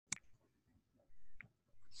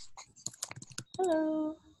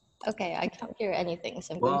Hello. Okay, I can't hear anything,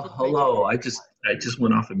 so I'm Well, going to try hello. I just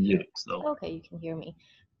went off of mute, so. Okay, you can hear me.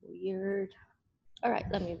 Weird. All right,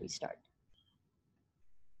 let me restart.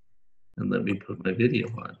 And let me put my video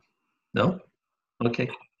on. No? Okay.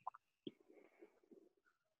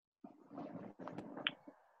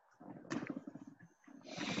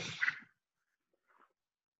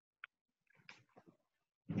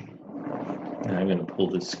 I'm going to pull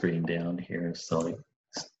this screen down here so it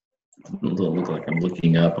doesn't look like I'm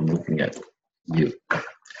looking up. I'm looking at you.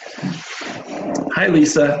 Hi,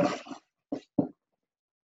 Lisa.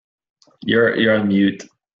 You're on mute.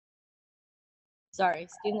 Sorry,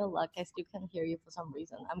 still no luck. I still can't hear you for some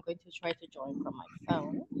reason. I'm going to try to join from my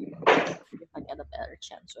phone. See if I get a better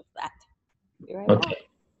chance with that. Be right Okay. back.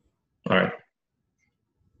 All right.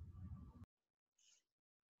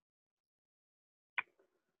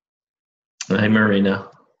 Hi, Marina.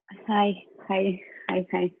 Hi.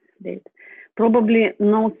 Dave. Probably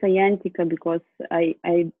no Scientica because I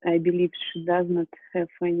believe she does not have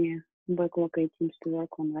any backlog items to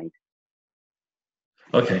work on, right?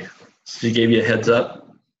 Okay. So she gave you a heads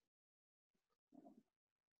up?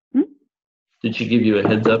 Did she give you a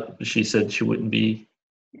heads up? She said she wouldn't be?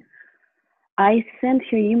 I sent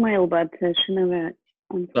her email, but she never.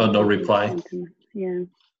 Oh, no reply? Yeah.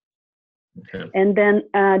 Okay. And then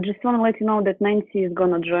just want to let you know that Nancy is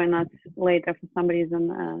going to join us later for some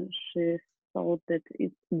reason. She thought that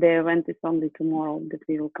the event is only tomorrow that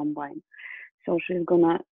we will combine. So she's going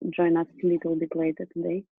to join us a little bit later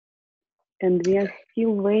today. And we are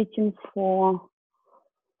still waiting for,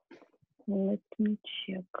 let me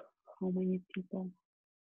check how many people.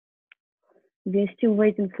 We are still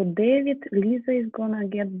waiting for David. Lisa is going to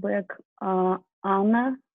get back.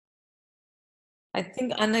 Anna. I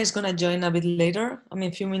think Anna is going to join a bit later. I mean,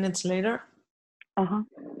 a few minutes later. Uh-huh.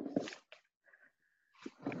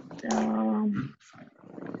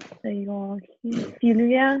 They are here.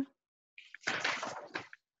 Sylvia.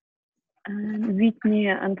 And Whitney,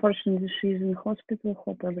 unfortunately, she's in hospital.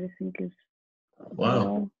 Hope everything is Wow.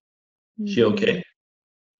 well. She okay?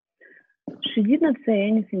 She did not say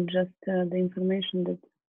anything, just the information that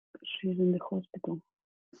she's in the hospital.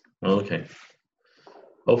 Okay.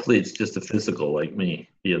 Hopefully it's just a physical like me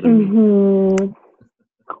the other week.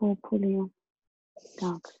 Hopefully.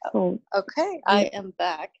 So, okay, I am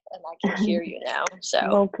back and I can hear you now. So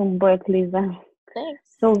welcome back, Lisa. Thanks.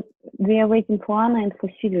 So we are waiting for Anna and for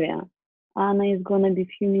Sylvia. Anna is gonna be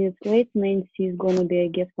a few minutes late. Nancy is gonna be, I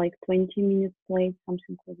guess, like 20 minutes late,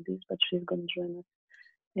 something like this, but she's gonna join us.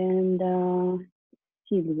 And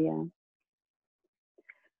Sylvia.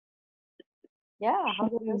 Yeah, how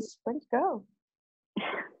did this sprint go?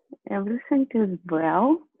 Everything is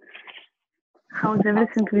well. How's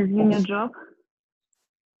everything with you in your job?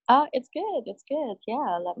 It's good. It's good.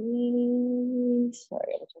 Yeah, let me.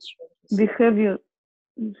 Sorry, I'm just trying to. We have you.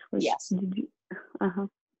 Yes. Did you? Uh-huh.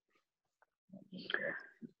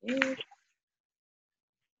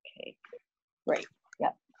 Okay. Great.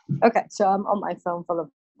 Yeah. Okay. So I'm on my phone for the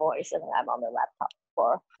voice, and then I'm on the laptop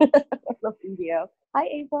for the video. Hi,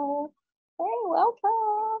 Ava. Hey,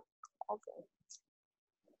 welcome. Okay.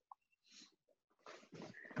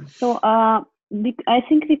 So I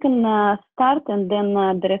think we can start, and then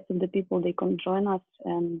the rest of the people, they can join us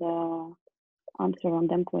and answer on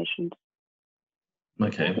them questions.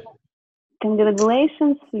 Okay.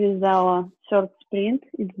 Congratulations with our third sprint.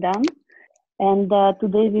 It's done. And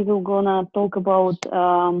today we will gonna talk about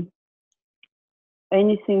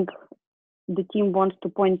anything the team wants to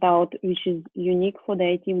point out which is unique for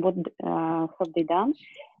their team, what have they done,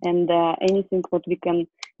 and anything what we can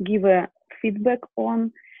give a feedback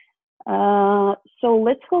on. So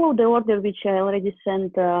let's follow the order which I already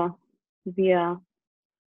sent via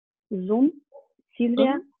Zoom.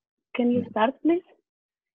 Sylvia, can you start, please?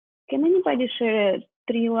 Can anybody share a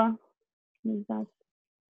Trello with us?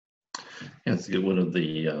 Yeah, let's get one of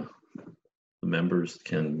the members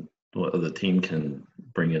can, the team can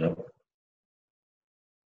bring it up.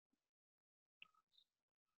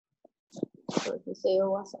 So if you say it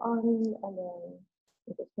was on, and then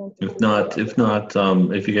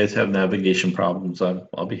If you guys have navigation problems,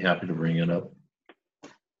 I'll be happy to bring it up.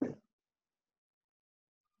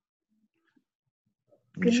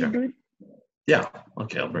 Can you do it? Yeah,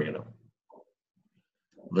 okay, I'll bring it up.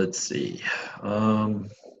 Let's see.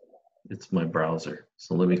 It's my browser.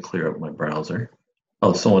 So let me clear up my browser.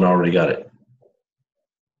 Oh, someone already got it.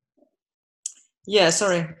 Yeah,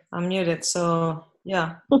 sorry, I'm muted. So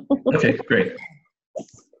yeah. Okay, great.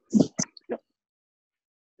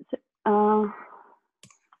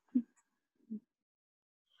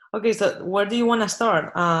 Okay, so where do you want to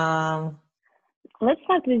start? let's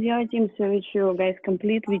start with your team, so which you guys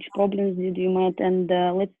complete, which problems did you met, and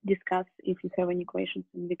let's discuss if you have any questions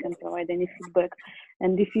and we can provide any feedback.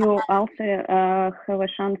 And if you also have a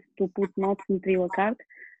chance to put notes in Trello card,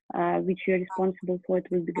 which you're responsible for, it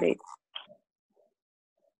will be great.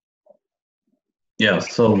 Yeah,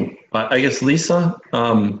 so I guess Lisa,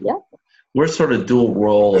 Yeah. we're sort of dual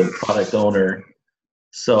role of product owner.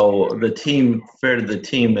 So the team, fair to the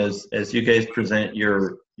team, as you guys present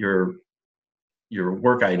your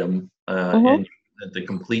work item and the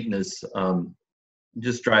completeness,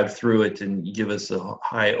 just drive through it and give us a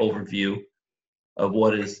high overview of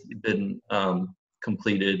what has been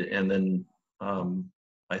completed, and then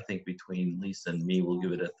I think between Lisa and me, we'll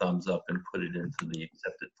give it a thumbs up and put it into the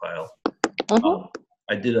accepted file.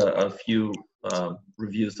 I did a few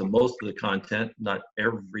reviews of most of the content, not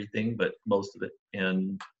everything, but most of it.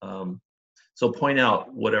 And so point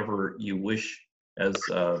out whatever you wish, as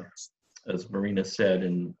Marina said,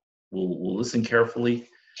 and we'll listen carefully,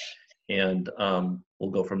 and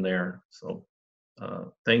we'll go from there. So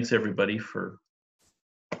thanks everybody for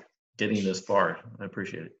getting this far. I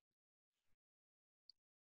appreciate it.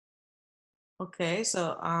 Okay,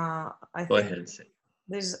 so I Go think ahead.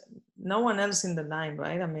 there's no one else in the line,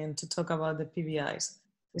 right? I mean, to talk about the PBIs.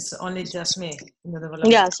 It's only just me in the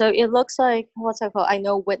development. Yeah, so it looks like, what's it called? I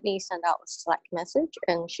know Whitney sent out a Slack message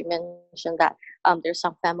and she mentioned that there's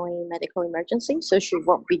some family medical emergency, so she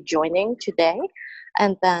won't be joining today.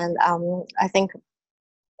 And then I think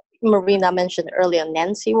Marina mentioned earlier,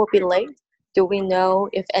 Nancy will be late. Do we know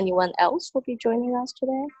if anyone else will be joining us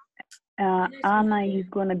today? Anna is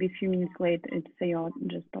gonna be a few minutes late. It's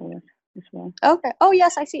just told us as well. Okay. Oh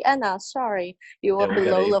yes, I see Anna. Sorry, you were Yeah,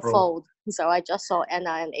 below the April. fold, so I just saw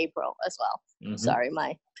Anna and April as well. Sorry,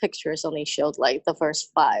 my pictures only showed like the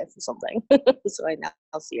first 5 or something, so I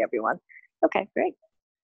now see everyone. Okay, great.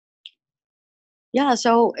 Yeah.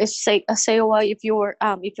 So say if you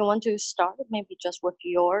want to start, maybe just with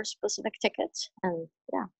your specific tickets, and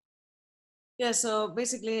yeah. Yeah, so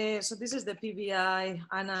basically, so this is the PBI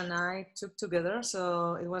Anna and I took together.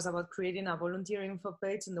 So it was about creating a volunteer info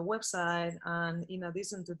page on the website. And in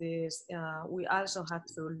addition to this, we also had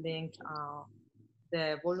to link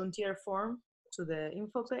the volunteer form to the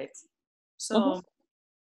info page. So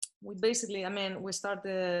we basically, I mean, we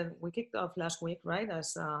kicked off last week, right?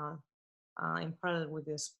 As in parallel with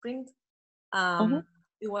the sprint.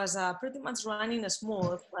 It was pretty much running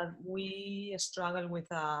smooth, but we struggled with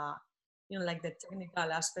like the technical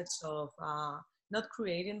aspects of not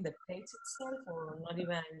creating the page itself, or not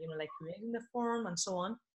even like creating the form and so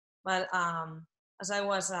on. But as I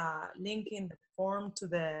was linking the form to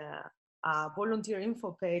the volunteer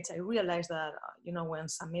info page, I realized that when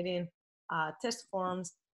submitting test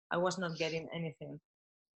forms, I was not getting anything.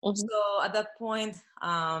 So at that point,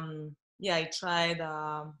 yeah, I tried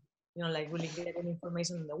like really getting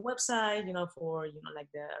information on the website, for like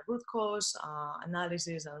the root cause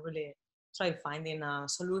analysis, and really try finding a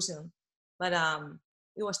solution. But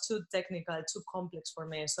it was too technical, too complex for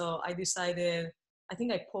me. So I decided, I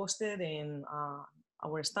think I posted in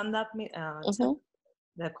our stand-up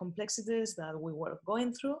the complexities that we were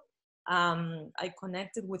going through. I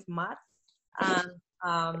connected with Matt, and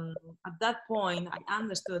at that point, I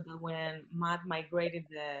understood that when Matt migrated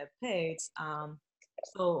the page,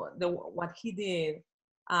 so what he did,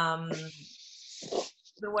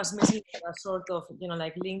 there was missing a sort of,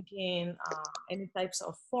 like linking any types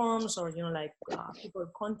of forms, or, like people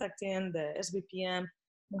contacting the SVPM.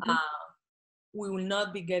 We will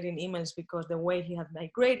not be getting emails because the way he had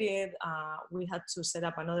migrated, we had to set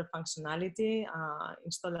up another functionality,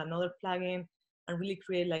 install another plugin, and really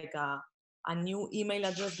create like a new email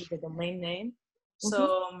address with the domain name.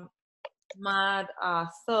 So Matt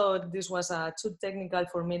thought this was too technical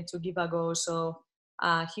for me to give a go. So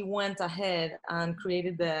he went ahead and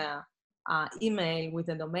created the email with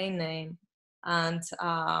the domain name. And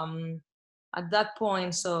at that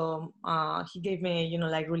point, so he gave me,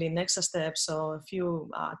 like really next steps. So a few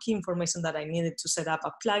key information that I needed to set up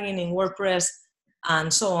a plugin in WordPress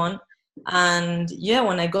and so on. And yeah,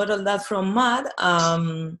 when I got all that from Matt,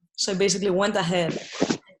 so I basically went ahead,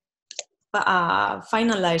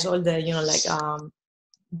 finalized all the, like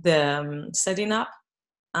the setting up,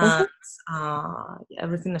 and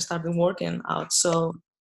everything started working out. So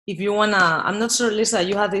if you wanna, I'm not sure, Lisa,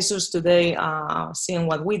 you had issues today seeing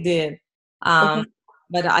what we did,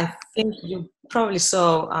 but I think you probably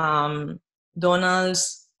saw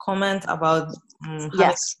Donald's comment about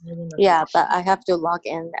yes, yeah, but I have to log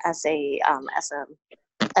in as an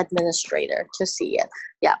administrator to see it.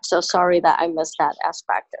 Yeah, so sorry that I missed that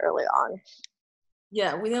aspect early on.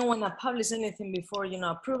 yeah, we didn't want to publish anything before,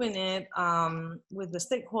 approving it with the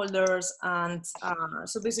stakeholders. And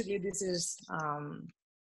so basically this is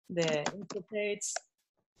the info page.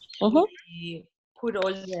 We put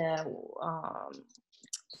all the,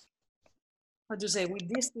 we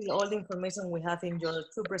distill all the information we have in your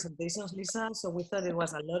 2 presentations, Lisa. So we thought it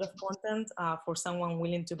was a lot of content for someone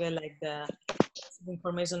willing to get like the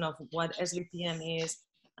information of what SVPM is,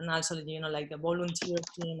 and also, like the volunteer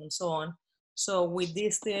team and so on. So we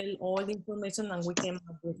distilled all the information and we came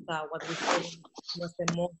up with what we thought was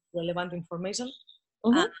the most relevant information.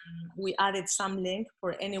 And we added some link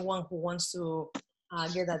for anyone who wants to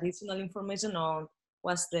get additional information on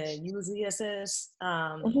what's the USESS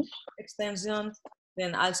extension.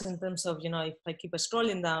 Then also in terms of, if I keep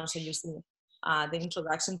scrolling down, so you see the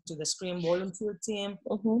introduction to the Scrum volunteer team.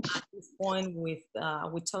 At this point, we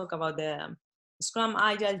talk about the Scrum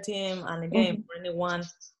Agile team, and again, for anyone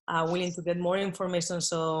willing to get more information,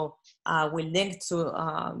 so we link to,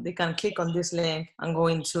 they can click on this link and go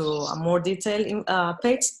into a more detailed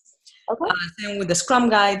page. Same with the Scrum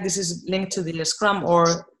guide, this is linked to the Scrum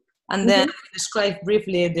org, and then we describe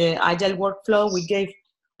briefly the Agile workflow. We gave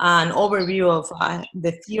an overview of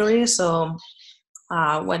the theory, so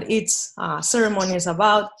what each ceremony is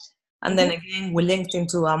about. And then again, we linked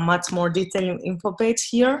into a much more detailed info page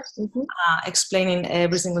here, explaining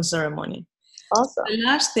every single ceremony. Awesome. The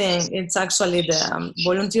last thing, it's actually the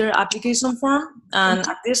volunteer application form. And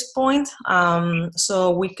at this point, so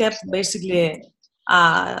we kept basically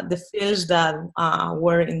the fields that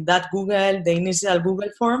were in that Google, the initial Google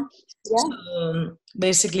form. So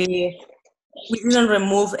basically, we didn't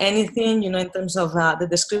remove anything, in terms of the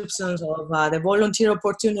descriptions of the volunteer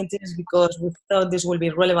opportunities, because we thought this will be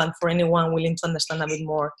relevant for anyone willing to understand a bit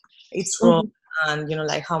more its role and,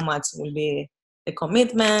 like how much will be the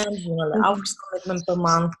commitment, the hours commitment per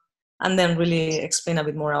month, and then really explain a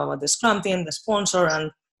bit more about the Scrum team, the sponsor.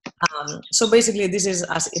 And so basically this is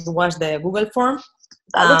as it was the Google form.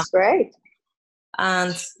 That looks great.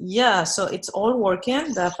 And yeah, so it's all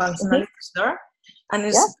working, the functionality is there, and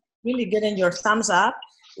it's really getting your thumbs up.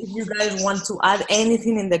 If you guys want to add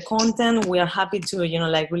anything in the content, we are happy to,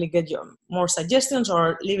 like really get your more suggestions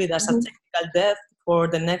or leave it as a technical dev for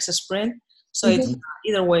the next sprint. So it's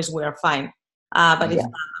either ways we are fine. But if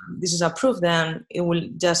this is approved, then it will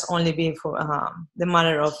just only be for the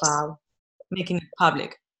matter of making it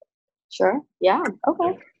public. Sure. Yeah.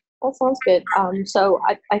 Okay. That sounds good. So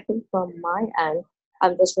I think from my end,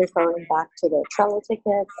 I'm just referring back to the Trello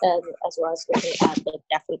ticket, and as well as looking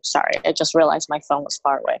at the sorry, I just realized my phone was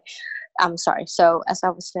far away. I'm sorry. So as I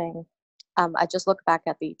was saying, I just looked back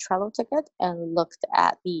at the Trello ticket and looked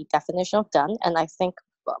at the definition of done, and I think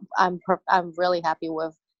I'm really happy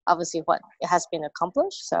with obviously what has been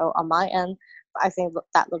accomplished. So on my end, I think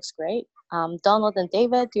that looks great. Donald and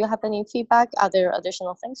David, do you have any feedback? Are there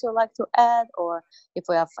additional things you'd like to add, or if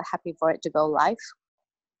we are happy for it to go live?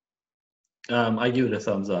 I give it a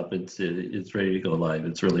thumbs up. It's ready to go live.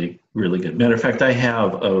 It's really, really good. Matter of fact, I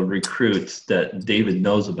have a recruit that David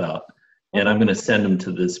knows about, and I'm going to send him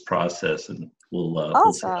to this process, and we'll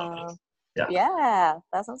see how it goes. Yeah,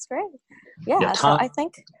 that sounds great. Yeah, so I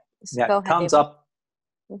think go ahead, thumbs David. up.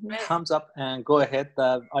 Thumbs up, and go ahead.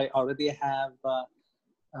 I already have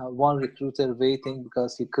one recruiter waiting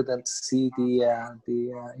because he couldn't see the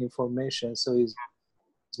information, so he's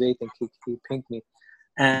waiting. He pinged me,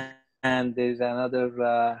 and there's another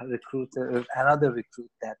recruit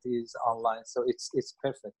that is online. So it's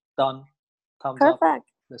perfect. Done. Thumbs up. Perfect.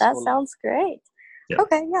 That sounds great. Yeah.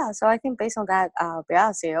 Okay, yeah. So I think based on that, we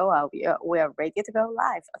are ready to go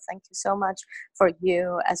live. Thank you so much for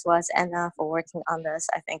you as well as Anna for working on this.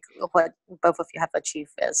 I think what both of you have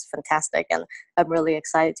achieved is fantastic, and I'm really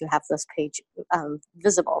excited to have this page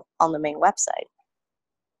visible on the main website.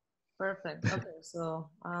 Perfect. Okay, so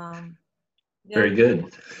very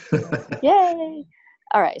good. Yay!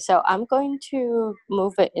 All right, so I'm going to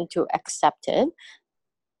move it into accepted.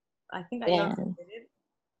 I think I already did it.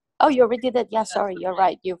 Oh, you already did? Yeah, sorry, you're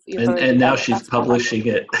right. You've and now she's publishing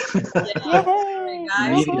it. Yay!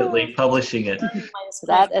 Immediately publishing it.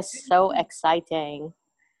 That is so exciting.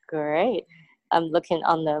 Great. I'm looking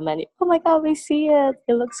on the menu. Oh my God, we see it.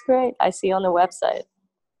 It looks great. I see on the website.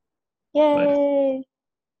 Yay!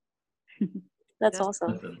 That's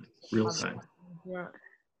awesome. Real time.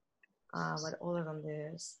 But other than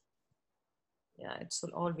this, yeah, it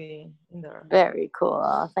should all be in there. Very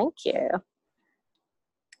cool. Thank you.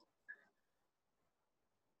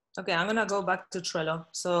 Okay, I'm gonna go back to Trello.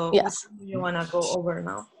 So yes, which do you wanna go over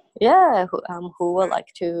now? Yeah, who would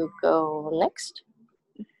like to go next?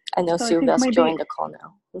 I know Sylvia's joined the call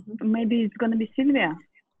now. Maybe it's gonna be Sylvia.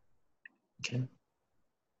 Okay.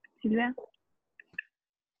 Sylvia?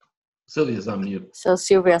 Sylvia's on mute. So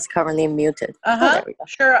Sylvia's currently muted. Oh, there we go.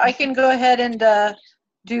 Sure, I can go ahead and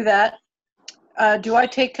do that. Do I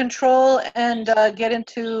take control and get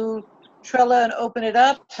into Trello and open it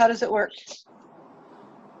up? How does it work?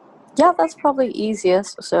 Yeah, that's probably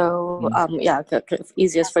easiest. So yeah,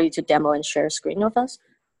 easiest for you to demo and share screen with us.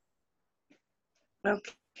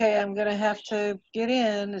 Okay, I'm gonna have to get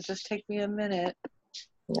in. It just take me a minute.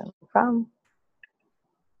 No problem.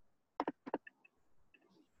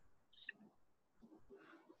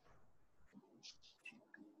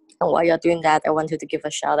 And while you're doing that, I wanted to give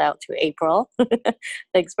a shout out to April.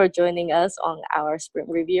 Thanks for joining us on our sprint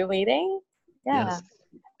review meeting. Yeah. Yes.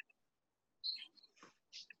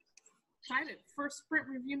 Excited. First sprint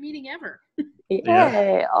review meeting ever. Yay,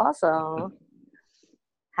 Yeah. awesome.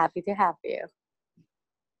 Happy to have you.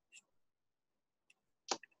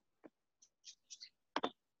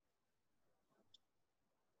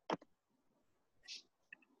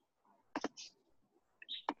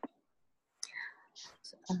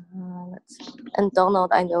 Let's see. And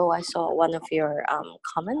Donald, I know I saw one of your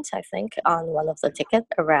comments, I think, on one of the tickets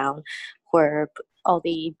around where all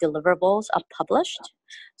the deliverables are published.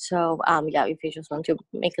 So yeah, if you just want to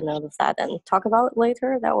make a note of that and talk about it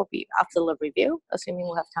later, that will be after the review, assuming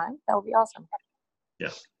we'll have time. That would be awesome.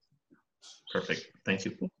 Yeah. Perfect. Thank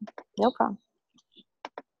you. No problem.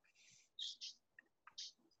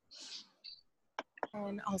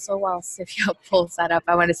 And also, while Sylvia pulls that up,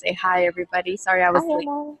 I want to say hi, everybody. Sorry, I was Hi, late.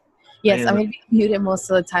 Emma. Yes, Hi, I'm Emma. going to be muted most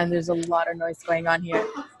of the time. There's a lot of noise going on here.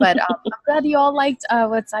 But I'm glad you all liked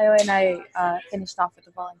what Sayo and I finished off with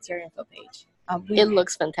the volunteer info page. It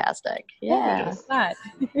looks fantastic. Yeah. Yes. Glad.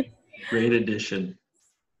 Great addition.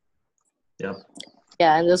 Yeah.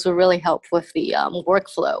 Yeah, and this will really help with the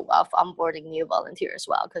workflow of onboarding new volunteers as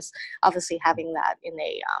well, because obviously having that in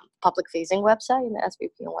a public-facing website, in the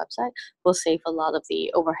SVPM website, will save a lot of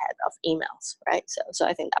the overhead of emails, right? So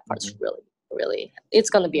I think that part's really, it's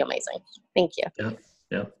going to be amazing. Thank you. Yeah.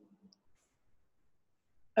 Yeah.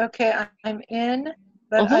 Okay, I'm in,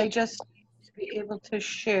 but I just need to be able to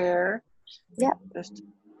share. Yeah. Just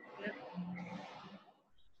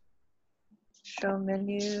show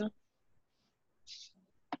menu.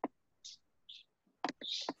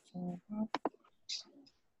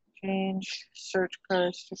 Change, search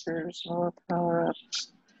card, stickers, more power up.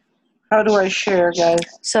 How do I share, guys?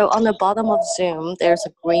 So on the bottom of Zoom, there's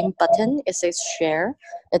a green button. It says share.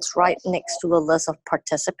 It's right next to the list of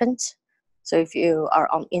participants. So if you are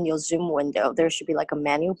in your Zoom window, there should be like a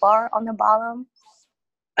menu bar on the bottom.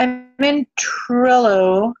 I'm in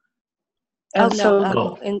Trello. And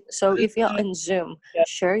so if you're in Zoom,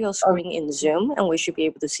 share your screen in Zoom, and we should be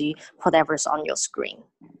able to see whatever's on your screen.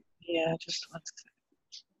 Yeah, just 1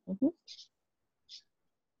 second.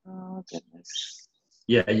 Oh, goodness.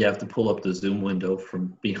 Yeah, you have to pull up the Zoom window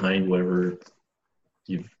from behind whatever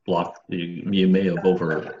you've blocked. You may have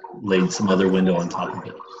overlaid some other window on top of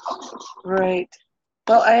it. Right.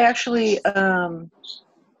 Well, I actually,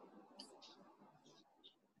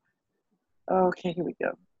 okay, here we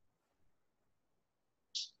go.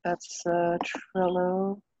 That's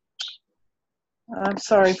Trello. I'm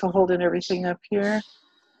sorry for holding everything up here.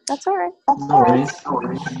 That's all right. No worries.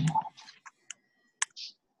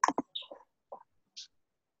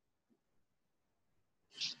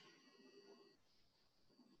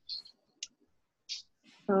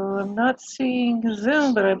 So I'm not seeing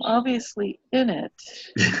Zoom, but I'm obviously in it.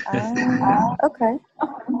 Okay.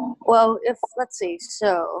 Well, let's see.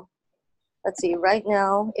 So, let's see. Right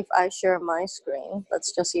now, if I share my screen,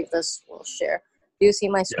 let's just see if this will share. Do you see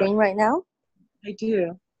my screen right now? I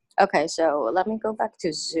do. Okay, so let me go back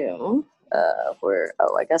to Zoom.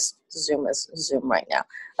 I guess Zoom is Zoom right now.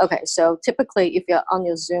 Okay, so typically if you're on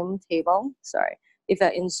your Zoom table, if you're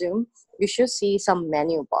in Zoom, you should see some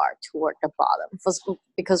menu bar toward the bottom.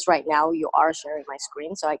 Because right now you are sharing my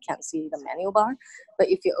screen, so I can't see the menu bar. But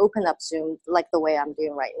if you open up Zoom, like the way I'm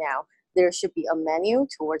doing right now, there should be a menu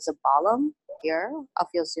towards the bottom here of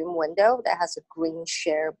your Zoom window that has a green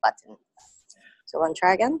share button. So want to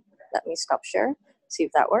try again? Let me stop share, see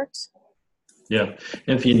if that works. Yeah,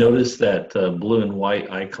 and if you notice that blue and white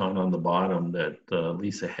icon on the bottom that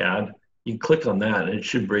Lisa had, you click on that, and it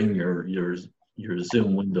should bring your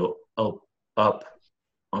Zoom window up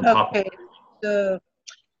on top. Okay, so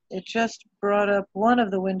it just brought up one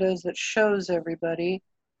of the windows that shows everybody.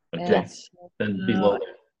 Okay, then below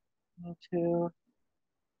that.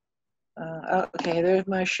 Okay, there's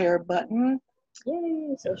my share button.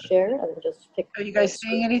 Yay! So share and just pick. Are you guys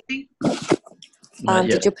seeing anything?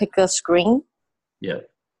 Did you pick a screen? Yeah,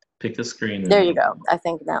 pick a screen. There you go. I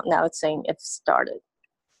think now it's saying it started.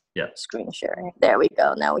 Yeah. Screen sharing. There we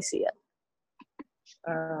go. Now we see it.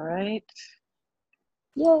 All right.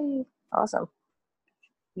 Yay. Awesome.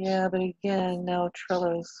 Yeah, but again, now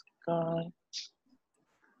Trello's gone.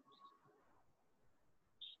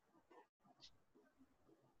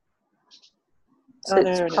 So Oh,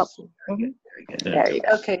 it's there it is. Mhm. Very good. There you go.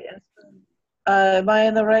 Okay. Am I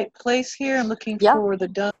in the right place here? I'm looking Yeah. for the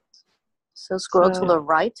done. So scroll to So- the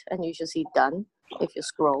right, and you should see done. If you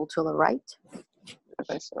scroll to the right. If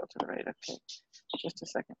I scroll to the right, okay. Just a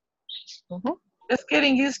second. Mhm. Just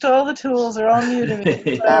getting used to all the tools. They're all new to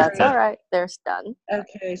me. That's Sorry. all right. There's done.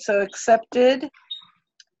 Okay, so accepted.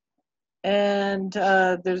 And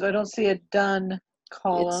I don't see a done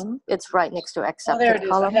column. It's right next to Oh, accepted there it is.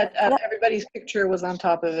 column. I had, Yep. everybody's picture was on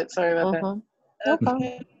top of it. Sorry about Mhm. that. No problem.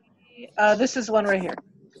 Okay. This is one right here.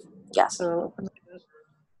 Yes. So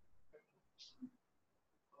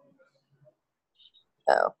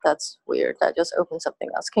Oh, that's weird. That just opened something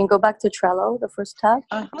else. Can you go back to Trello, the first tab?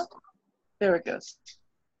 there it goes.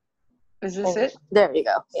 Is this Oh, it? there you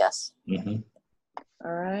go. Yes. Mm-hmm.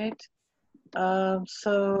 All right.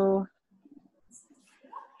 So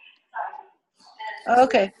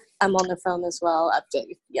okay. I'm on the phone as well.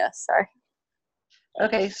 Update. Yes. Sorry.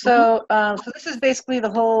 Okay. So so this is basically the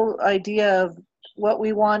whole idea of what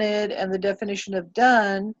we wanted and the definition of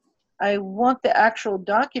done. I want the actual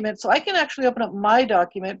document, so I can actually open up my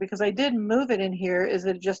document because I did move it in here. Is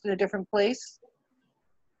it just in a different place?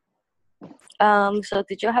 So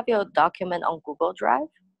did you have your document on Google Drive?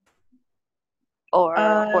 Or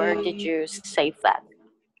where did you save that?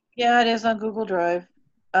 Yeah, it is on Google Drive.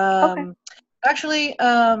 Actually,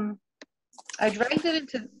 I dragged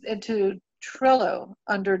it into Trello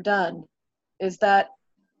under done. Is that,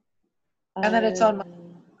 and then it's on my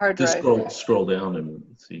hard Just drive. scroll down and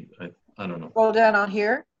see. I don't know. Scroll down on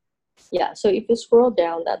here. Yeah, so if you scroll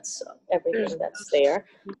down, that's everything that's there.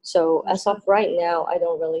 So as of right now, I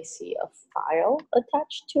don't really see a file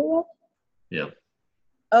attached to it. Yeah.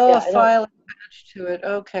 Oh, Yeah, a file attached to it.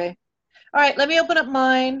 Okay. All right, let me open up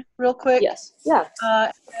mine real quick. Yes. Yeah.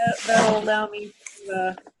 That'll allow me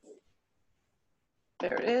to,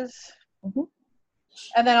 there it is. Mhm.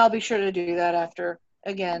 And then I'll be sure to do that after.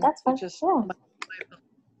 Again, That's fine. just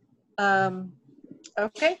Yeah.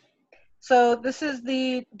 okay. So this is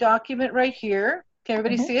the document right here. Can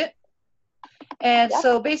everybody see it? And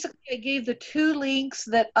so basically I gave the two links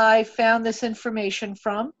that I found this information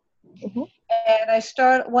from.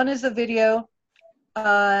 And one is a video,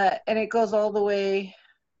 and it goes all the way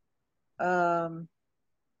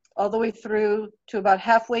through to about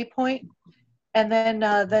halfway point. And then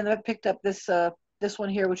I picked up this one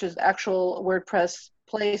here, which is actual WordPress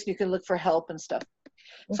place. You can look for help and stuff.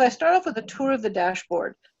 So I start off with a tour of the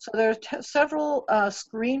dashboard. So there's several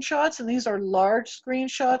screenshots, and these are large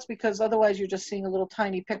screenshots because otherwise you're just seeing a little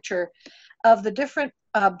tiny picture of the different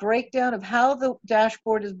breakdown of how the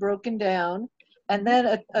dashboard is broken down, and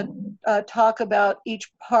then a talk about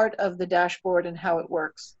each part of the dashboard and how it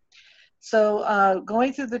works. So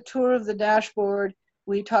going through the tour of the dashboard,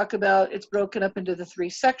 we talk about it's broken up into the three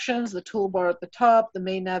sections: the toolbar at the top, the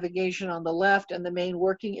main navigation on the left, and the main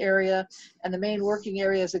working area. And the main working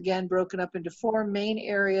area is again broken up into four main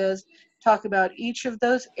areas. Talk about each of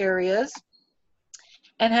those areas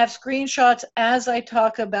and have screenshots as I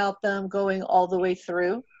talk about them going all the way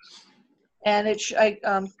through. And I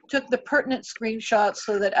took the pertinent screenshots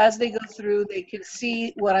so that as they go through, they can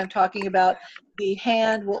see what I'm talking about. The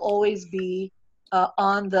hand will always be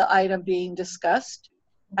on the item being discussed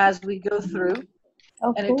as we go through.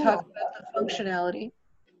 Oh, and cool. it talks about the functionality.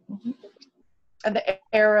 And the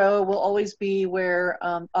arrow will always be where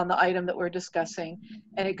on the item that we're discussing.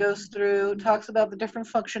 And it goes through, talks about the different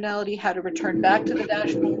functionality, how to return back to the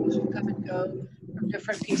dashboard, which will come and go from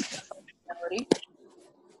different pieces of functionality.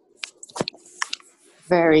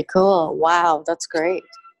 Very cool. Wow, that's great.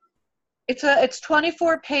 It's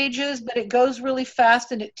 24 pages, but it goes really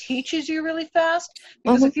fast and it teaches you really fast.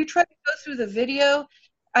 Because if you try to go through the video,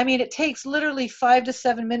 I mean, it takes literally 5 to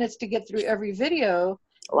 7 minutes to get through every video,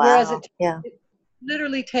 whereas it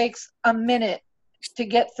literally takes a minute to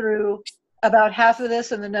get through about half of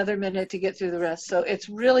this and another minute to get through the rest. So it's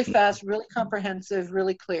really fast, really comprehensive,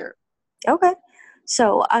 really clear. Okay.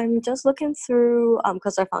 So I'm just looking through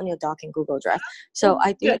because I found your doc in Google Drive. So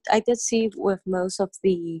I did see with most of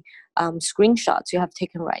the screenshots you have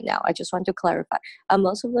taken right now. I just want to clarify. Are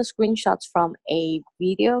most of the screenshots from a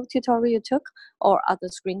video tutorial you took, or are the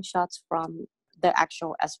screenshots from the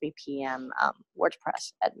actual SVPM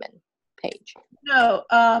WordPress admin page? No.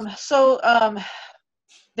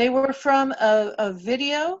 They were from a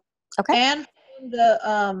video and from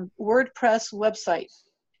the WordPress website.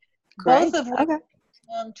 Great. Both of which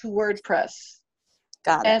to WordPress.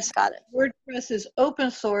 Got And it. Got it. WordPress is open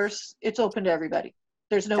source. It's open to everybody.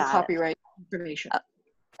 There's no Got it. copyright information.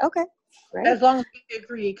 Okay. Great. As long as we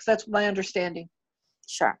agree, because that's my understanding.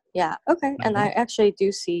 Sure. Yeah. Okay. And I actually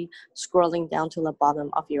do see scrolling down to the bottom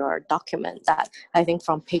of your document that I think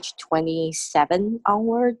from page 27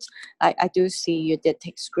 onwards, I do see you did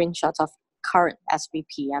take screenshots of current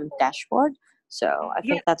SVPM dashboard. So I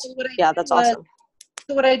think that's awesome.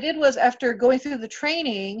 So what I did was, after going through the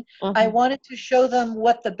training, Mm-hmm. I wanted to show them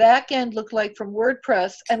what the back end looked like from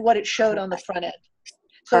WordPress and what it showed on the front end.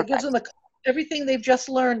 So it gives them everything they've just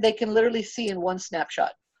learned, they can literally see in one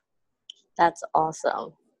snapshot. That's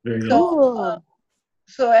awesome. Very cool.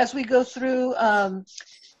 So as we go through,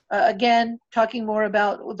 again, talking more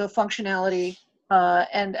about the functionality,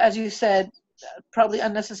 and as you said, probably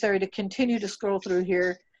unnecessary to continue to scroll through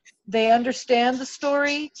here. They understand the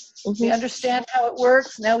story. Mm-hmm. They understand how it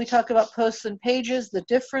works. Now we talk about posts and pages, the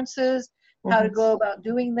differences, how to go about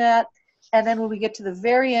doing that. And then when we get to the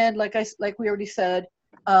very end, like we already said,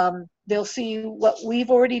 they'll see what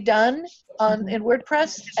we've already done in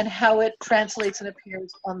WordPress and how it translates and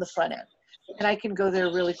appears on the front end. And I can go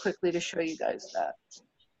there really quickly to show you guys that.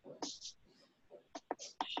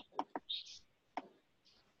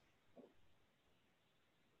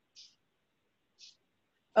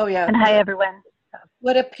 Oh yeah. And hi everyone.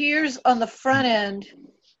 What appears on the front end?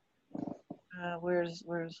 Where's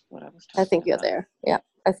what I was talking I think you're about? there. Yeah.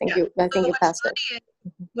 I think you passed it.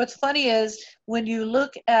 What's funny is when you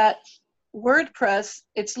look at WordPress,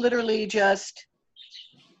 it's literally just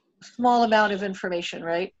a small amount of information,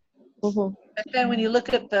 right? Mm-hmm. And then when you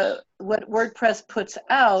look at what WordPress puts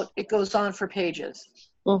out, it goes on for pages.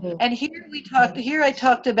 Mm-hmm. And here I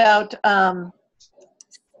talked about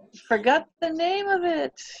forgot the name of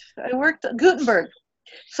it. I worked on Gutenberg.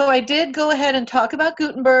 So I did go ahead and talk about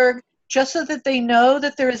Gutenberg just so that they know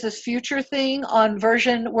that there is this future thing on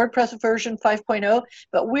WordPress version 5.0,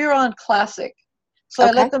 but we're on Classic. So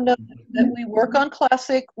I let them know that we work on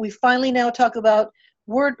Classic. We finally now talk about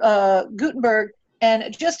Gutenberg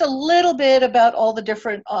and just a little bit about all the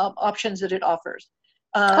different options that it offers.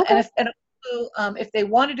 And if they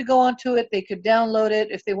wanted to go onto it, they could download it.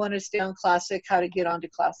 If they wanted to stay on Classic, how to get onto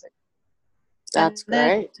Classic. That's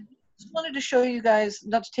great. Just wanted to show you guys,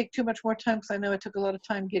 not to take too much more time because I know it took a lot of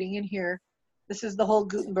time getting in here. This is the whole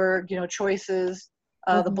Gutenberg, choices,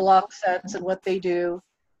 the block sets and what they do.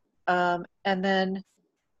 And then.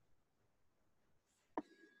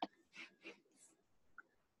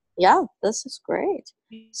 Yeah, this is great.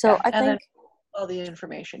 So I think all the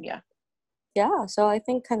information, Yeah, so I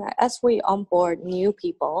think kind of as we onboard new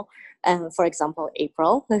people, and for example,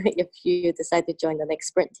 April, if you decide to join the next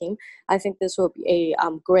sprint team, I think this will be a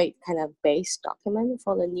great kind of base document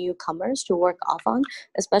for the newcomers to work off on,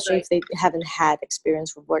 especially if they haven't had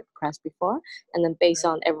experience with WordPress before. And then based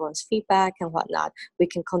on everyone's feedback and whatnot, we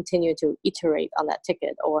can continue to iterate on that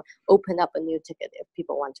ticket or open up a new ticket if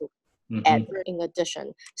people want to add in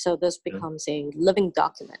addition. So this becomes a living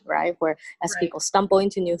document, right? Where as people stumble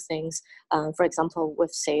into new things, for example,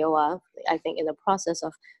 with Seoa, I think in the process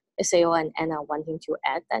of Seoa and Anna wanting to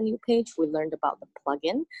add that new page, we learned about the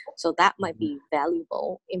plugin. So that might be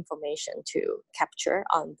valuable information to capture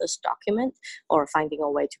on this document or finding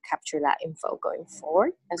a way to capture that info going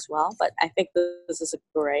forward as well. But I think this is a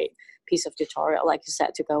great piece of tutorial, like you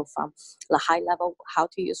said, to go from the high level, how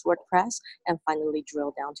to use WordPress, and finally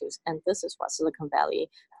drill down to, and this is what Silicon Valley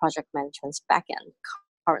project management's backend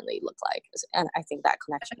currently look like. And I think that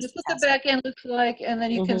connection is what the back end looks like, and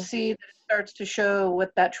then you can see that it starts to show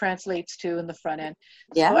what that translates to in the front end.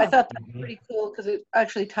 So I thought that was pretty cool because it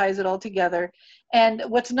actually ties it all together. And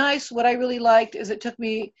what's nice, what I really liked, is it took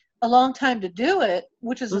me a long time to do it,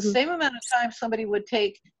 which is the same amount of time somebody would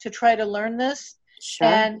take to try to learn this.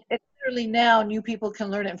 And it's literally now new people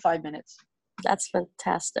can learn it in 5 minutes. That's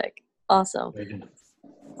fantastic. Awesome.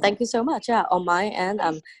 Thank you so much. Yeah, on my end,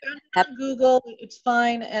 I'm happy. Google, it's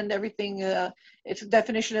fine, and everything. Its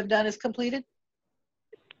definition of done is completed.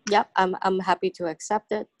 Yep, I'm happy to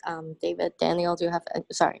accept it. David, Daniel, do you have?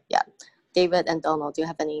 David and Donald, do you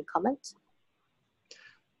have any comments?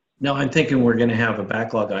 No, I'm thinking we're going to have a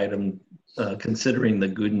backlog item considering the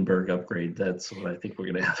Gutenberg upgrade. That's what I think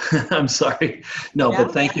we're going to have. I'm sorry. No,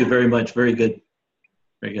 but thank you very much. Very good.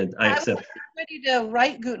 Very good. I accept. I was ready to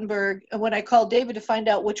write Gutenberg when I called David to find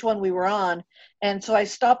out which one we were on. And so I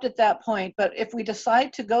stopped at that point. But if we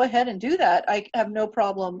decide to go ahead and do that, I have no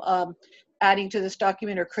problem adding to this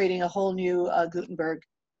document or creating a whole new Gutenberg,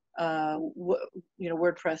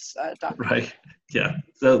 WordPress document. Right. Yeah.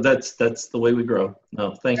 So that's the way we grow.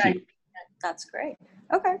 No, thank you. That's great.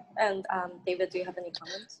 Okay. And David, do you have any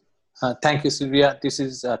comments? Thank you, Sylvia. This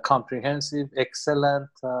is comprehensive, excellent,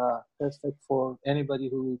 perfect for anybody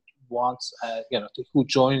who wants, who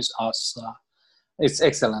joins us. It's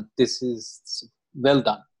excellent. This is well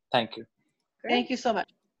done. Thank you. Great. Thank you so much.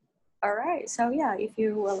 All right. So yeah, if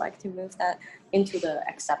you would like to move that into the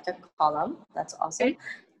accepted column, that's awesome. Okay.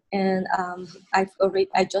 And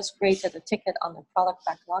I just created a ticket on the product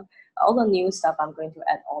backlog. All the new stuff I'm going to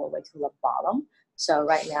add all the way to the bottom. So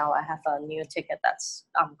right now I have a new ticket that's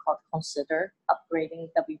called Consider Upgrading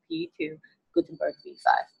WP to Gutenberg V5.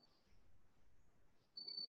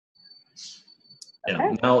 Yeah.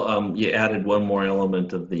 Okay. Now you added one more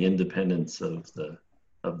element of the independence of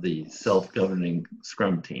the self-governing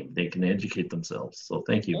Scrum team. They can educate themselves. So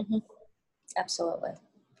thank you. Mm-hmm. Absolutely.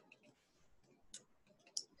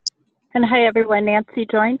 And hi, everyone. Nancy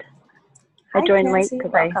joined. I Hi, joined Nancy. late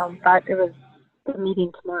because I Welcome. thought it was the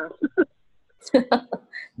meeting tomorrow.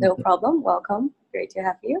 No problem. Welcome. Great to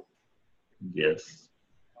have you. Yes.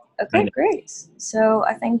 Okay, great. So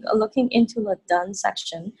I think looking into the done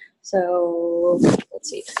section. So let's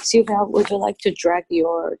see. Sylvia, would you like to drag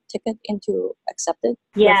your ticket into accepted?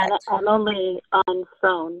 Yeah, Perfect. I'm only on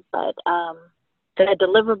phone, but the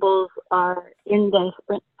deliverables are in the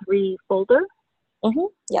Sprint 3 folder. Mm-hmm.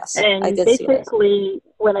 Yes, And I did see this. basically,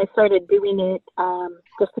 when I started doing it,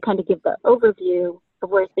 just to kind of give the overview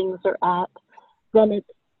of where things are at, then it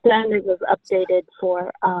was updated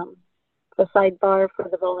for the sidebar for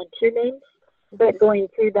the volunteer names. But going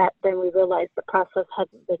through that, then we realized the process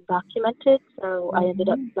hadn't been documented. So I ended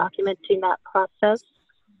up documenting that process.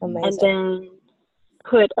 Amazing. And then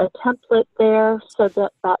put a template there so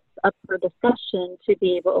that that's up for discussion to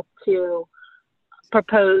be able to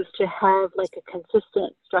propose to have like a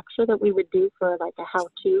consistent structure that we would do for like a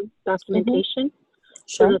how-to documentation.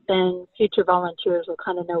 Sure. So that then future volunteers will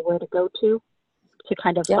kind of know where to go to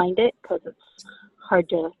kind of find it, because it's hard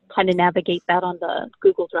to kind of navigate that on the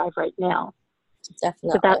Google Drive right now.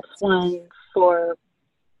 Definitely. So that's one for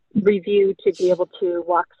review to be able to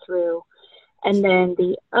walk through. And then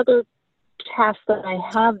the other task that I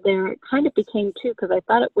have there, it kind of became two, because I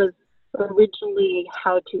thought it was originally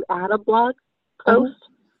how to add a blog post.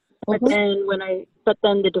 But then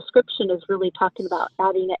the description is really talking about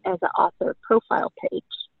adding it as an author profile page.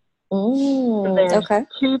 So there's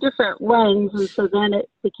two different ones, and so then it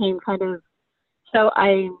became kind of, so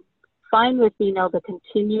I'm fine with being able to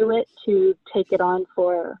continue it to take it on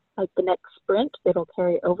for like the next sprint. It'll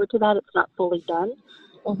carry over to that. It's not fully done,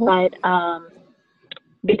 but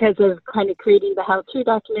because of kind of creating the how-to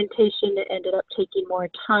documentation, it ended up taking more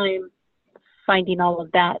time finding all of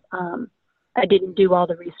that. I didn't do all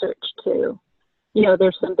the research to,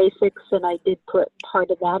 there's some basics, and I did put part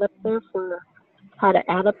of that up there for how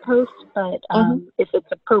to add a post, but if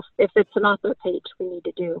it's an author page, we need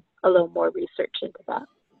to do a little more research into that.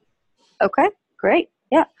 Okay, great.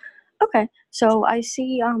 Yeah. Okay. So I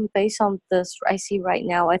see based on this, I see right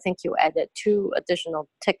now, I think you added 2 additional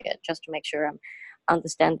tickets just to make sure I'm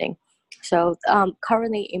understanding. So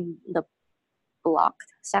currently in the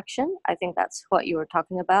blocked section, I think that's what you were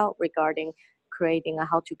talking about regarding creating a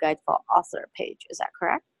how-to guide for author page. Is that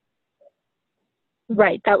correct?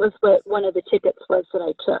 Right. That was what one of the tickets was that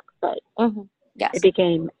I took, but yes, it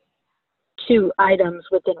became 2 items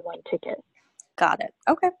within 1 ticket. Got it.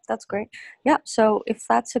 Okay, that's great. Yeah, so if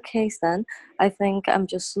that's the case, then I think I'm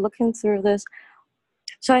just looking through this.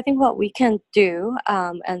 So I think what we can do,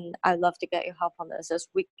 and I'd love to get your help on this, is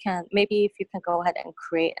we can, maybe if you can go ahead and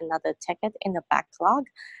create another ticket in the backlog,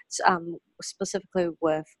 specifically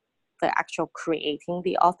with the actual creating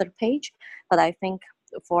the author page. But I think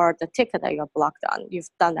for the ticket that you're blocked on, you've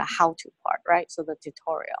done the how-to part, right? So the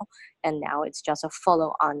tutorial, and now it's just a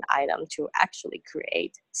follow-on item to actually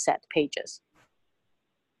create set pages.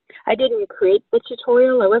 I didn't create the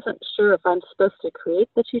tutorial. I wasn't sure if I'm supposed to create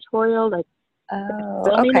the tutorial, like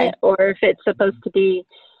filming it, or if it's supposed to be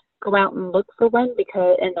go out and look for one,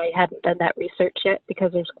 and I hadn't done that research yet,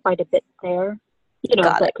 because there's quite a bit there,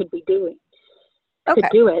 that could be doing. Could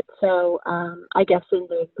do it. So I guess in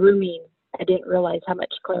the grooming, I didn't realize how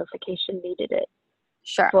much clarification needed it.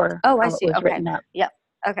 Sure. I see. It was written up. Yep.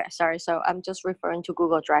 Okay, sorry. So I'm just referring to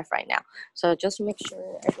Google Drive right now. So just to make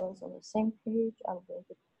sure everyone's on the same page, I'm going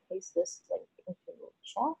to paste this link into the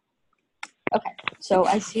chat. Okay, so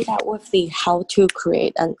I see that with the how to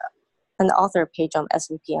create an author page on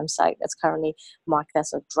SVPM site that's currently marked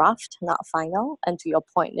as a draft, not final. And to your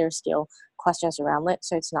point, there's still questions around it,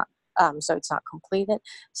 so it's not completed.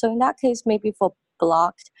 So in that case, maybe for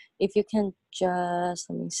blocked, if you can just,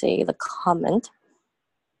 let me see the comment.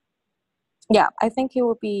 Yeah, I think it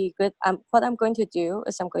would be good. What I'm going to do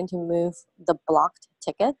is I'm going to move the blocked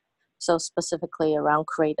ticket, so specifically around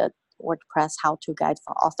created WordPress how-to guide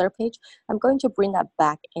for author page. I'm going to bring that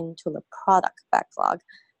back into the product backlog,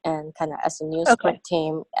 and kind of as a new sprint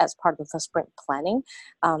team, as part of the sprint planning.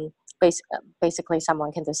 Basically,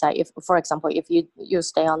 someone can decide if, for example, if you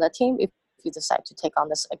stay on the team, if you decide to take on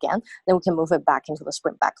this again, then we can move it back into the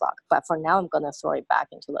sprint backlog. But for now, I'm going to throw it back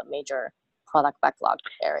into the major product backlog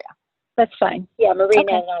area. That's fine. Yeah,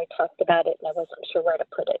 Marina and I talked about it, and I wasn't sure where to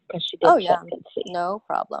put it because she did check and see. No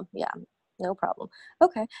problem. Yeah, no problem.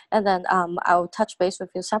 Okay, and then I'll touch base with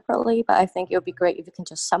you separately, but I think it would be great if you can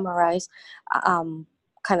just summarize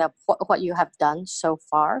kind of what you have done so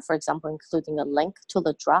far, for example, including a link to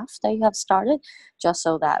the draft that you have started, just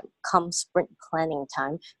so that come sprint planning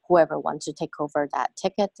time, whoever wants to take over that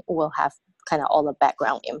ticket will have kind of all the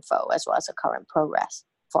background info as well as the current progress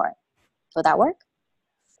for it. Would that work?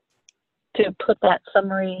 To put that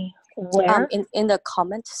summary where? In the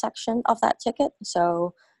comment section of that ticket.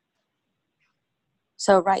 So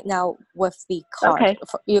right now with the card,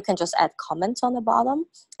 you can just add comments on the bottom,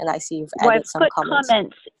 and I see you've added some comments. I've put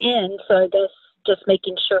comments in, so I guess just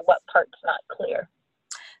making sure what part's not clear.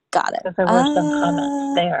 Got it. Because there were some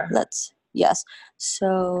comments there. Yes.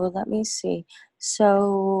 So let me see.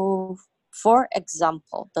 So for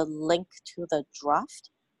example, the link to the draft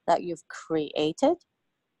that you've created,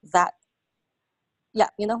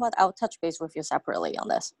 you know what? I'll touch base with you separately on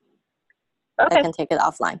this. Okay. I can take it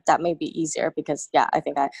offline. That may be easier because, I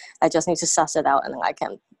think I just need to suss it out, and then I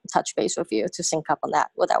can touch base with you to sync up on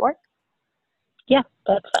that. Would that work? Yeah,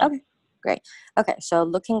 that's fine. Okay, great. Okay, so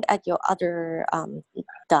looking at your other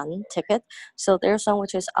done ticket, so there's one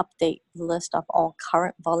which is update list of all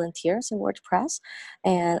current volunteers in WordPress.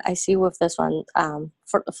 And I see with this one,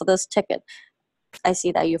 for this ticket, I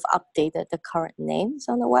see that you've updated the current names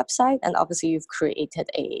on the website, and obviously you've created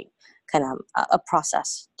a kind of a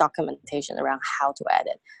process documentation around how to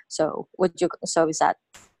edit. So is that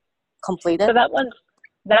completed? So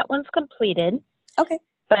that one's completed. Okay.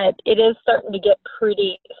 But it is starting to get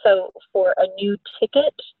pretty, so for a new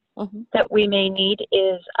ticket that we may need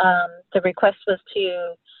is, the request was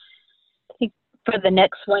to, I think for the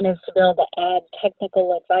next one is to be able to add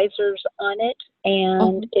technical advisors on it.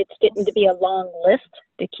 And it's getting to be a long list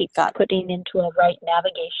to keep putting into a right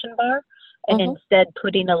navigation bar. And instead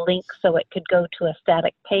putting a link so it could go to a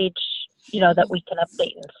static page, that we can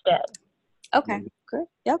update instead. Okay, great.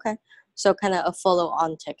 Yeah, okay. So kind of a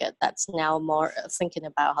follow-on ticket that's now more thinking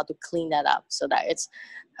about how to clean that up so that it's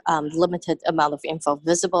limited amount of info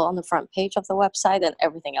visible on the front page of the website, and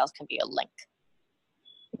everything else can be a link.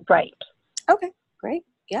 Right. Okay, great.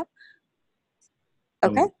 Yep.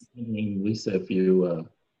 Okay. Lisa, if you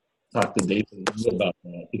talk to David about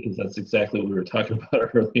that, because that's exactly what we were talking about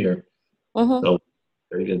earlier. So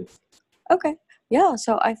very good. Okay. Yeah,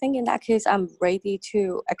 so I think in that case, I'm ready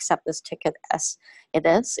to accept this ticket as it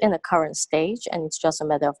is in the current stage, and it's just a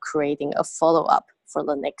matter of creating a follow-up for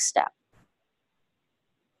the next step.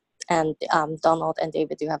 And Donald and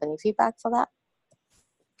David, do you have any feedback for that?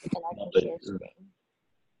 And I can share screen.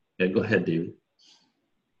 Yeah, go ahead, David.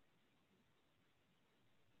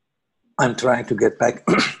 I'm trying to get back.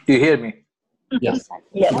 Do you hear me? Yes.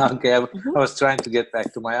 Yes. Okay, I was trying to get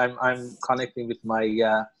back to I'm connecting with my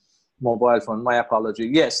mobile phone. My apology.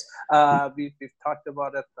 Yes, we've talked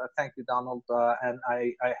about it. Thank you, Donald. And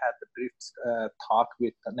I had a brief talk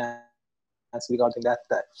with Nancy regarding that.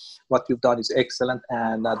 What you've done is excellent,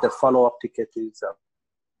 and the follow-up ticket is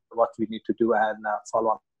what we need to do, and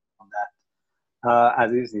follow up on that.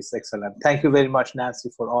 As is excellent. Thank you very much, Nancy,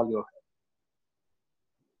 for all your help.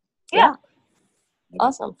 Yeah.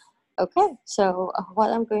 Awesome. Okay, so what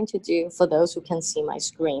I'm going to do for those who can see my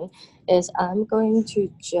screen is I'm going to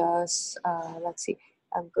just, let's see,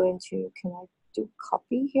 can I do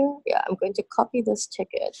copy here? Yeah, I'm going to copy this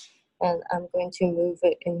ticket, and I'm going to move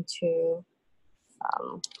it into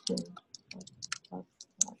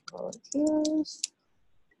volunteers.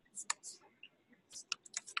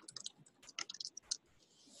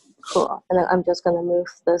 Cool, and then I'm just going to move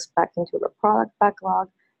this back into the product backlog.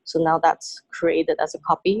 So now that's created as a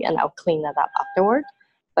copy, and I'll clean that up afterward.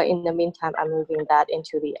 But in the meantime, I'm moving that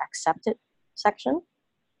into the accepted section.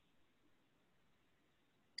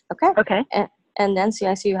 Okay. Okay. And Nancy,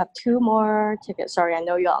 I see you have 2 more tickets. Sorry, I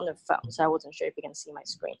know you're on the phone, so I wasn't sure if you can see my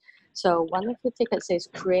screen. So one of the tickets says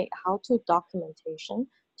create how-to documentation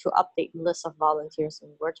to update list of volunteers in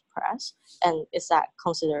WordPress. And is that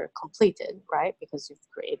considered completed, right? Because you've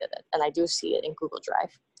created it. And I do see it in Google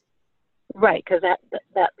Drive. Right, because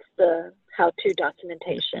that's the how-to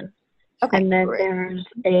documentation. Okay, and then there's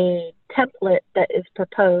a template that is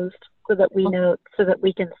proposed so that we know, so that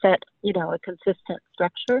we can set, a consistent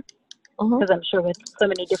structure because I'm sure with so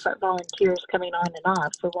many different volunteers coming on and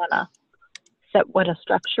off, we want to set what a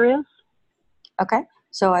structure is. Okay,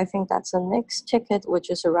 so I think that's the next ticket, which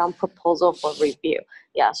is around proposal for review.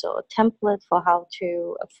 Yeah, so a template for how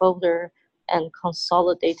to a folder and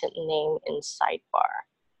consolidated name in sidebar.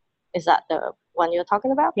 Is that the one you're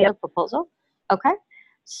talking about? Yep. The proposal? Okay,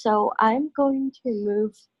 so I'm going to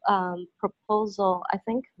move proposal. I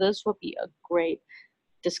think this would be a great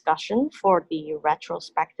discussion for the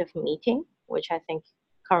retrospective meeting, which I think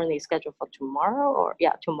currently scheduled for tomorrow, or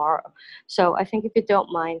yeah, tomorrow. So I think if you don't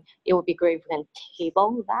mind, it would be great if we can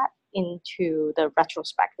table that into the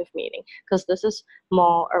retrospective meeting, because this is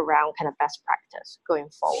more around kind of best practice going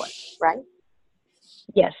forward, right?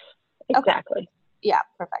 Yes, exactly. Okay. Yeah,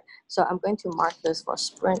 perfect. So I'm going to mark this for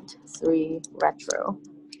Sprint 3 Retro.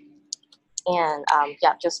 And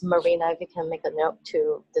yeah, just Marina, if you can make a note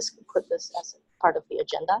to put this as part of the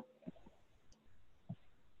agenda.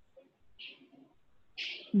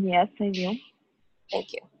 Yes, I will.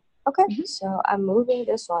 Thank you. Okay, so I'm moving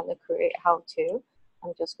this one to create how to.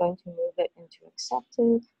 I'm just going to move it into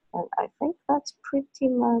accepted. And I think that's pretty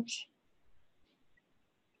much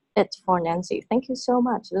it for Nancy. Thank you so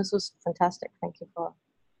much. This was fantastic. Thank you for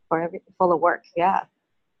the work. Yeah.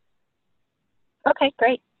 Okay,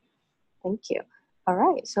 great. Thank you. All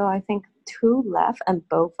right, so I think 2 left, and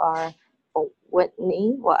both are for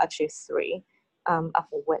Whitney. Well, actually 3 are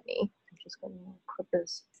for Whitney. I'm just going to put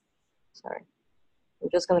this, sorry. I'm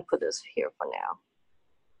just going to put this here for now.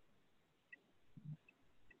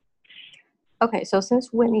 Okay, so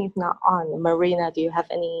since Whitney is not on, Marina, do you have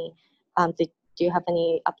any do you have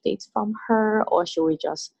any updates from her, or should we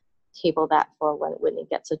just table that for when Whitney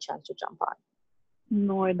gets a chance to jump on?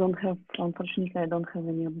 No, I don't have, unfortunately, I don't have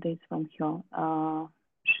any updates from her.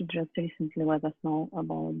 She just recently let us know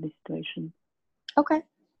about the situation. Okay.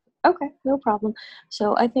 Okay, no problem.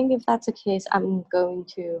 So I think if that's the case, I'm going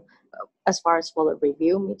to, as far as for the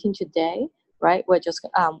review meeting today, right? We're just,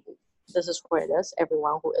 this is where it is.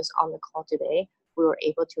 Everyone who is on the call today, we were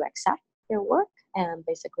able to accept their work. And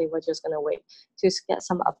basically, we're just going to wait to get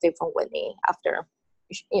some update from Whitney after,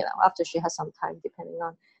 after she has some time, depending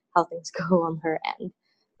on how things go on her end.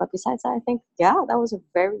 But besides that, I think, yeah, that was a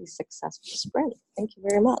very successful sprint. Thank you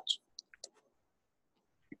very much.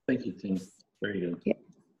 Thank you, team. Very good. Yeah.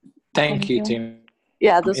 Thank you, Tim.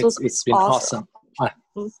 Yeah, this was it's been awesome.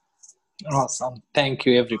 Awesome. Thank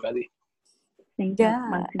you, everybody. Thank you.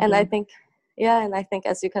 Yeah, and I think,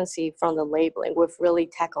 as you can see from the labeling, we've really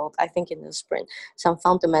tackled, I think in the sprint, some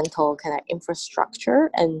fundamental kind of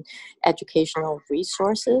infrastructure and educational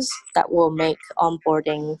resources that will make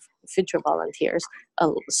onboarding future volunteers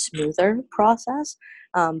a smoother process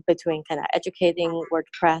between kind of educating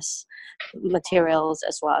WordPress materials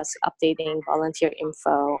as well as updating volunteer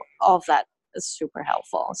info. All of that is super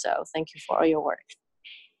helpful. So thank you for all your work.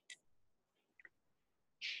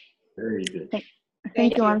 Very good.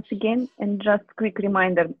 Thank you once again, and just quick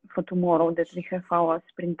reminder for tomorrow that we have our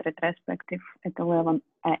sprint retrospective at 11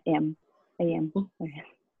 a.m.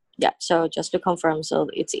 Yeah, so just to confirm, so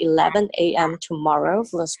it's 11 a.m. tomorrow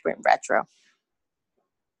for the sprint retro.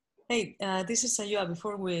 Hey, this is Sayua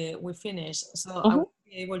before we finish. So I won't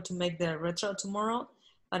be able to make the retro tomorrow,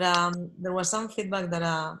 but there was some feedback that,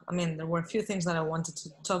 there were a few things that I wanted to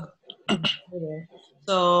talk about later.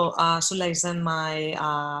 So should I send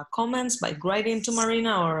my comments by writing to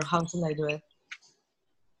Marina, or how should I do it?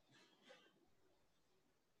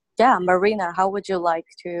 Yeah, Marina, how would you like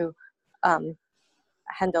to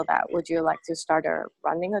handle that? Would you like to start a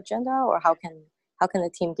running agenda, or how can the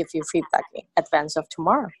team give you feedback in advance of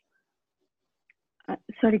tomorrow?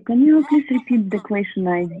 Sorry, can you please repeat the question?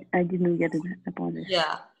 I didn't get it. Apologies.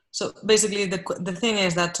 Yeah. So basically, the thing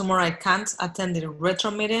is that tomorrow I can't attend the retro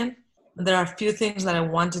meeting. There are a few things that I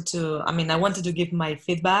wanted to give my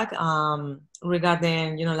feedback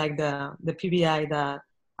regarding, like the PBI that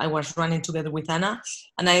I was running together with Anna.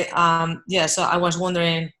 And so I was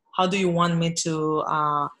wondering, how do you want me to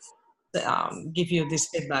give you this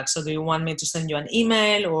feedback? So do you want me to send you an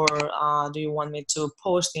email, or do you want me to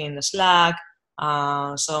post in the Slack?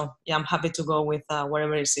 So yeah, I'm happy to go with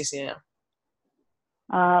whatever is easier.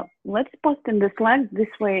 Let's post in the Slack. This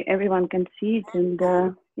way everyone can see it, and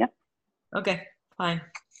yeah. Okay, fine.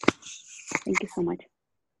 Thank you so much.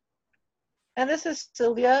 And this is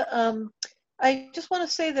Sylvia. I just want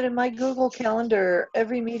to say that in my Google Calendar,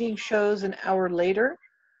 every meeting shows an hour later.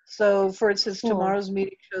 So for instance, tomorrow's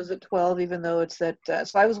meeting shows at 12, even though it's at,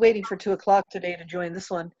 so I was waiting for 2 o'clock today to join this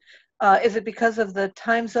one. Is it because of the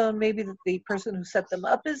time zone maybe that the person who set them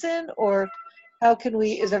up is in, or how can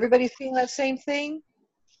is everybody seeing that same thing?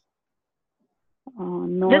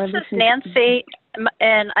 No, this is Nancy.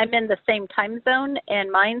 and I'm in the same time zone,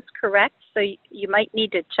 and mine's correct. So you might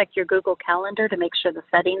need to check your Google Calendar to make sure the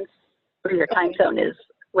settings for your time zone is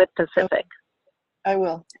with Pacific. I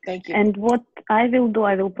will. Thank you. And what I will do,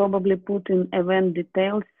 I will probably put in event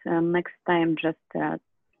details next time, just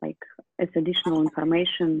like as additional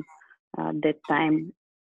information that time.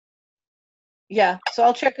 Yeah, so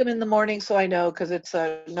I'll check them in the morning so I know, because it's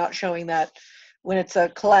not showing that. When it's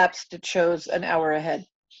collapsed, it shows an hour ahead.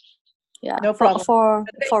 Yeah, No problem. For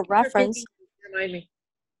For reference, remind me.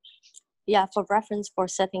 yeah, for reference for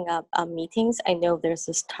setting up meetings, I know there's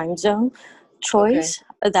this time zone choice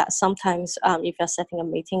that sometimes if you're setting a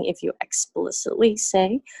meeting, if you explicitly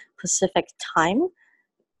say Pacific time,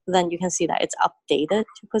 then you can see that it's updated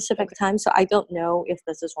to Pacific time. So I don't know if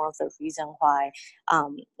this is one of the reasons why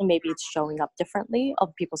maybe it's showing up differently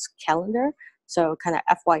on people's calendar. So kind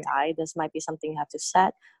of FYI, this might be something you have to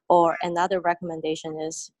set. Or another recommendation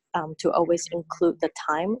is to always include the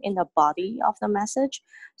time in the body of the message.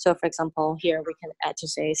 So for example, here we can add to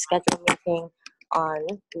say schedule meeting on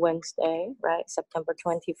Wednesday, right, September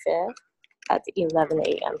 25th at 11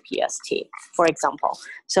 a.m. PST, for example.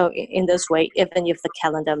 So in this way, even if the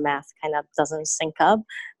calendar math kind of doesn't sync up,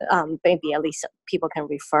 maybe at least people can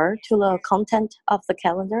refer to the content of the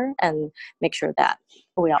calendar and make sure that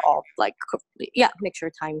we are all like, yeah, make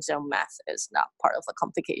sure time zone math is not part of the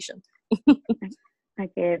complication.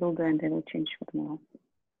 Okay, I will do, and I will change for tomorrow.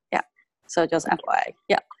 Yeah, so just FYI.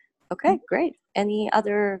 Yeah, okay, great. Any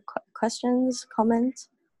other questions, comments?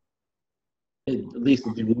 Lisa,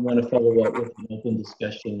 do we want to follow up with an open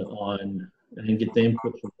discussion on and get the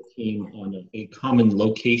input from the team on a common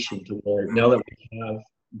location to where, now that we have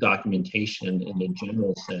documentation in a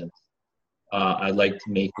general sense, I'd like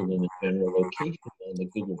to make it in a general location on the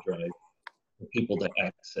Google Drive for people to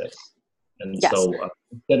access. And so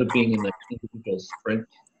instead of being in the individual sprint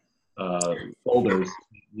folders,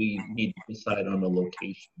 we need to decide on a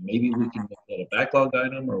location. Maybe we can make that a backlog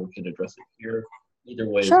item, or we can address it here. Either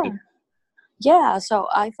way is good. Yeah, so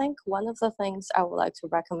I think one of the things I would like to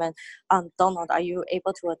recommend, Donald, are you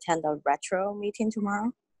able to attend a retro meeting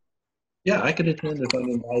tomorrow? Yeah, I could attend if I'm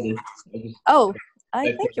invited. I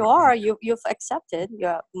think you are. You've accepted.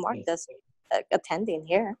 You're marked as attending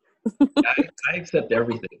here. I accept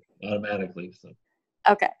everything automatically. So.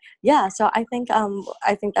 Okay. Yeah. So I think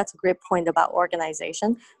that's a great point about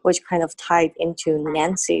organization, which kind of tied into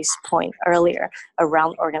Nancy's point earlier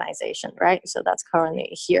around organization, right? So that's currently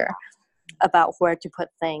here about where to put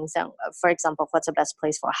things, and for example, what's the best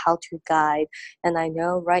place for how-to guide. And I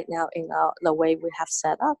know right now in the way we have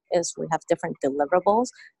set up is we have different deliverables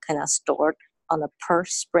kind of stored on a per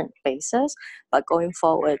sprint basis, but going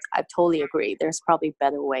forward, I totally agree. There's probably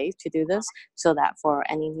better ways to do this so that for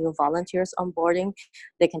any new volunteers onboarding,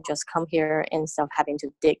 they can just come here instead of having to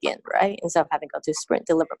dig in, right? Instead of having to go to sprint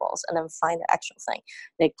deliverables and then find the actual thing,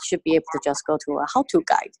 they should be able to just go to a how-to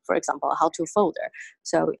guide, for example, a how-to folder.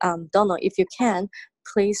 So Donald, if you can,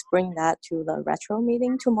 please bring that to the retro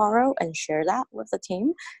meeting tomorrow and share that with the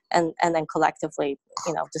team, and then collectively,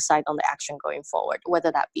 decide on the action going forward,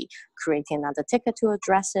 whether that be creating another ticket to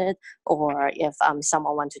address it, or if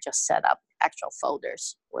someone wants to just set up actual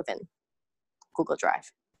folders within Google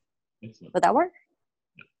Drive. Excellent. Would that work?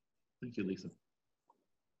 Yeah. Thank you, Lisa.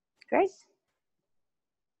 Great.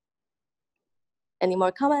 Any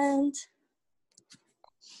more comments?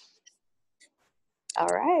 All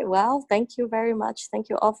right, well, thank you very much. Thank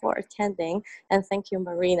you all for attending. And thank you,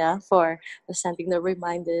 Marina, for sending the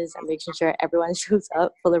reminders and making sure everyone shows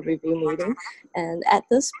up for the review meeting. And at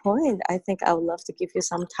this point, I think I would love to give you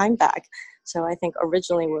some time back. So I think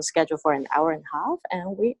originally we were scheduled for an hour and a half,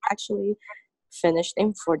 and we actually finished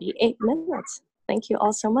in 48 minutes. Thank you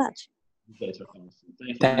all so much. You guys are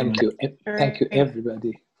awesome. Thank you. Thank you,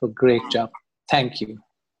 everybody, for great job. Thank you.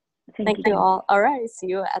 Thank you all. All right. See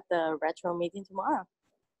you at the retro meeting tomorrow.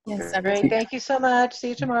 Yes, Great. Thank you so much. See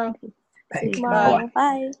you tomorrow. See you tomorrow.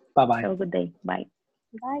 Bye. Bye-bye. Have a good day. Bye.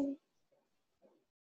 Bye.